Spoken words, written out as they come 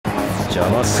邪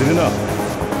魔するな。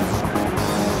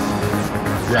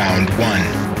 Round 1.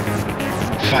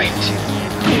 Fight.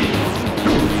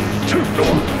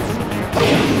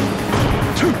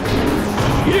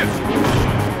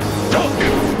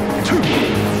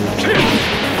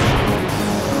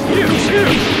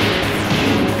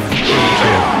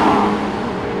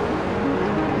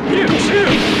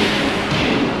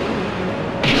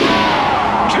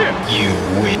 You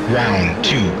win. Round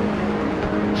 2.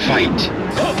 Fight.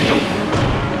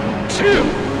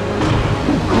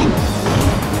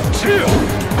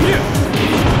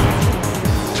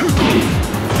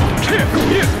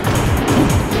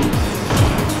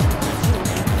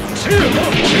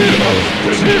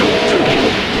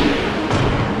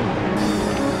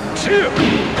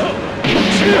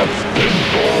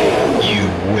 You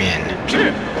win.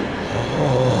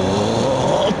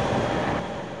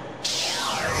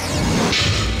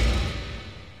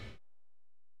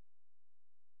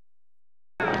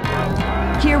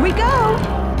 Here we go.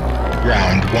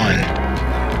 Round 1.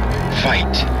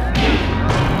 Fight.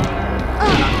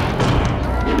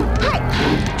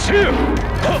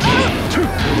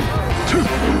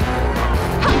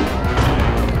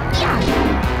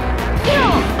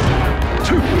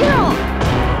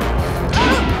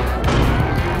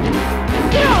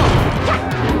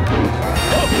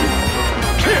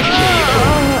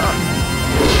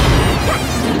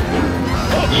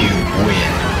 You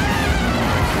win.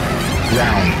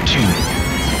 Round 2.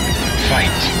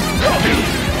 Fight.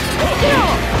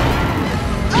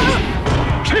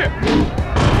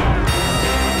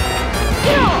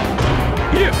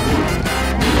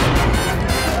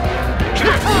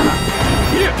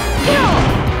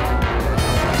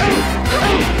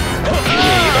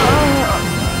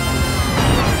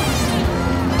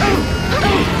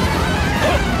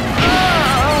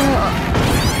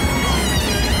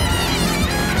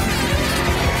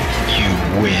 You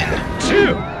win.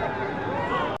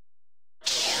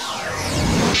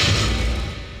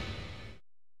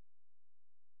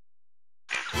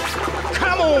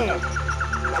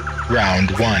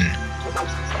 Round 1.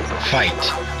 Fight.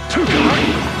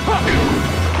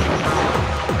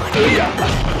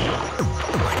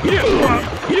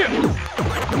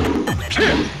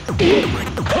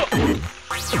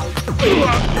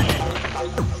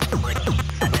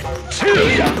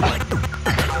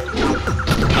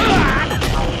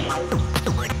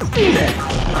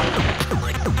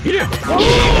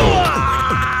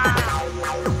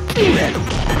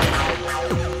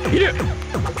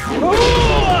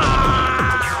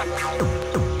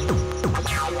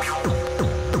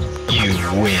 You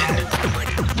win.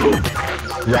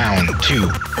 Round 2.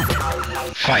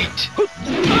 Fight.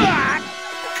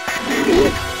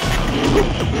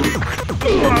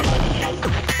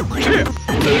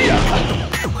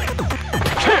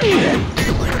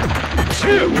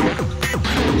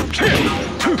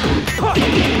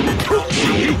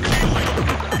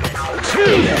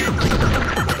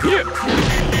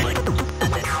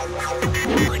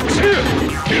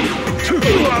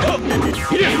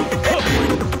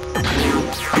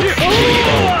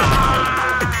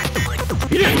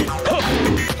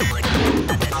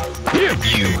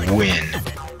 You win.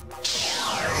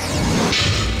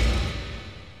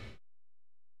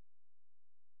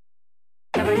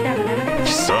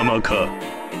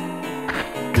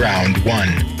 Round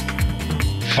 1.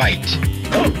 Fight.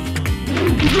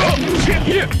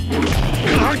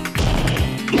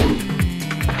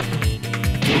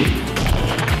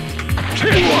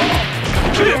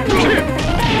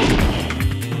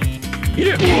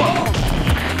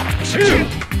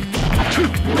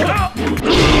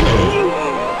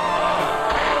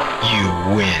 You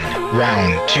win.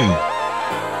 Round 2.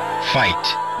 Fight.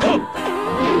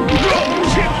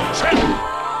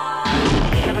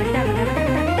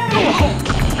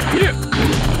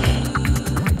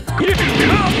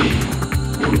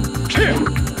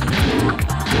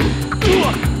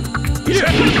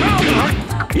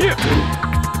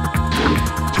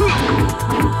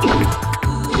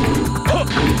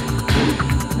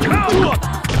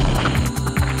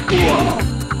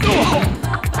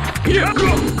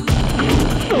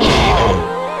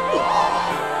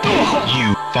 You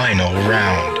final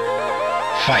round.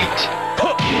 Fight.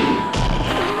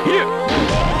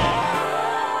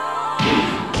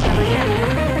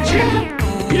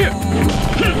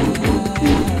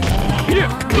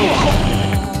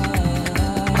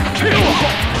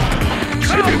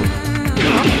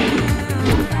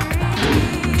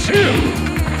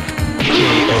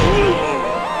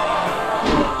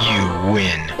 You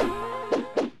win.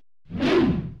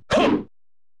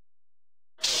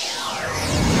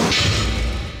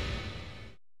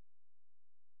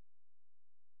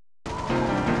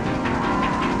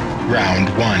 Round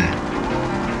 1.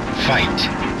 Fight.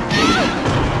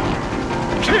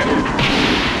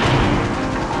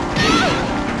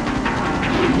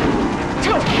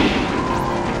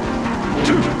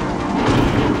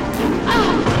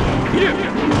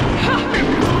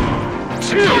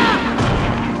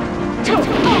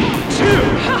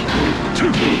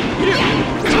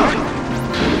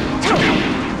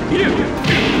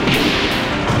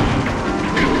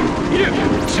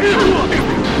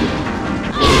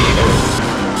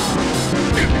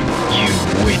 You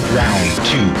win. Round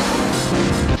 2.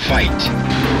 Fight.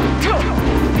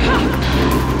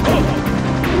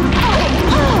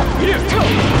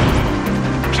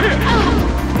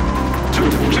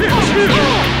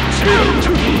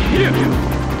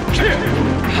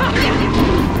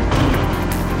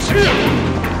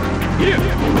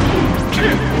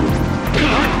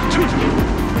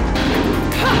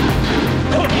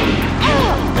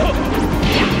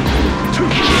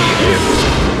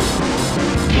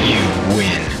 You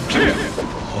win.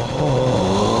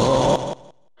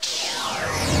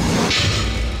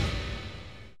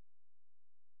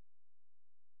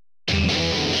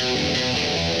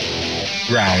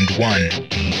 Round 1.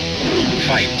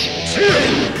 Fight.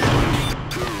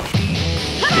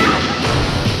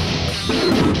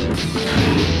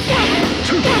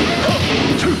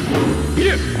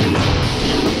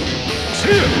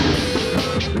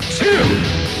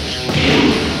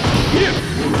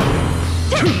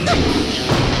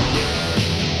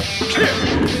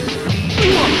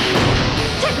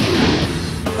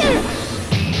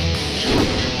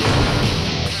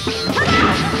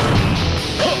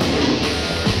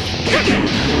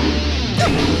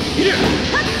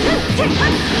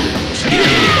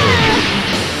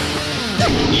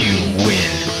 You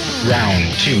win. Round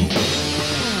 2.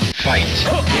 Fight.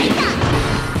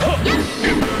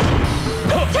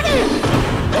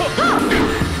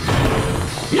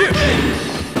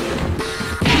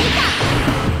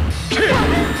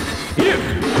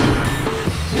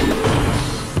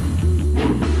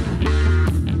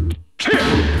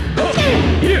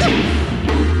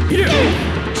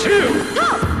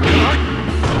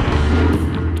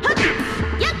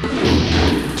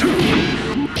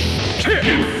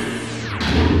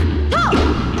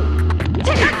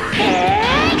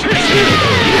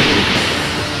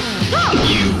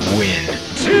 You win.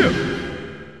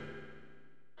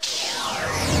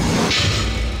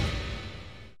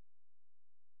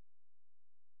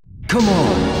 Come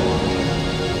on.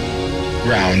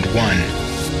 Round 1.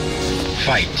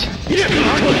 Fight.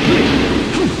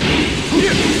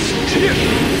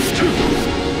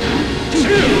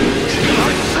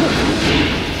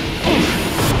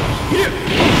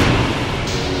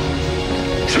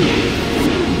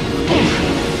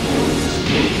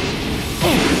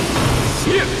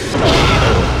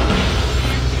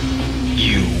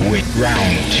 You win.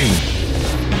 Round 2.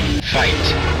 Fight.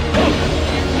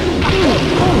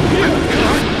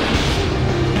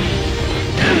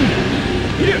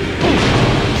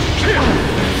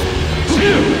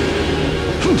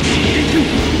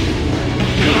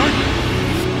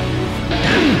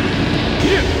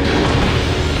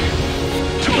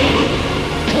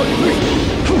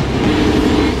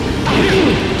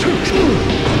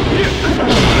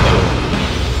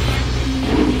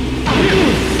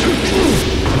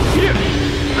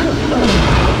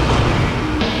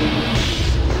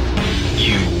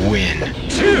 You win.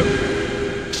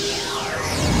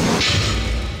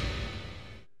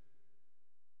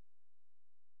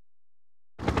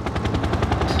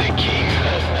 The King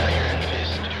of Iron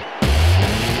Fist.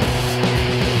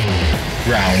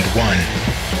 Round 1.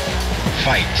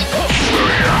 Fight.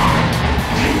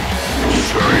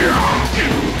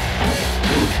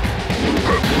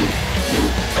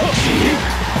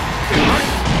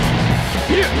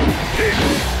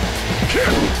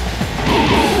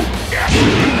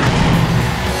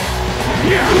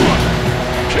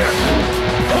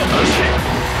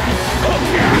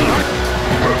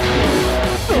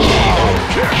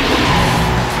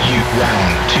 You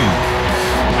round 2.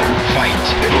 Fight.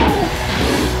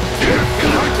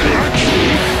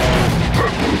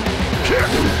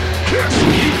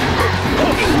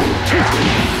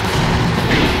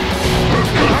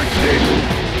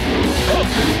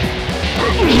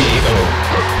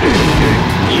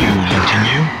 You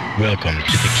continue. Welcome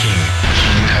to the King,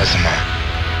 King Kazuma.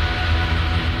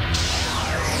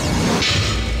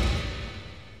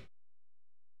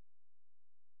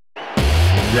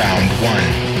 Round 1.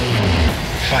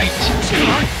 Fight.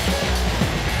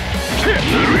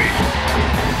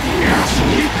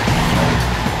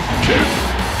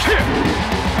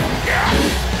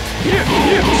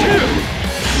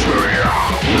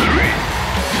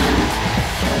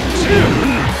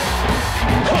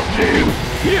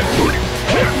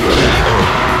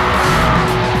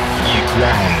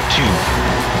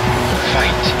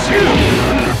 Fight!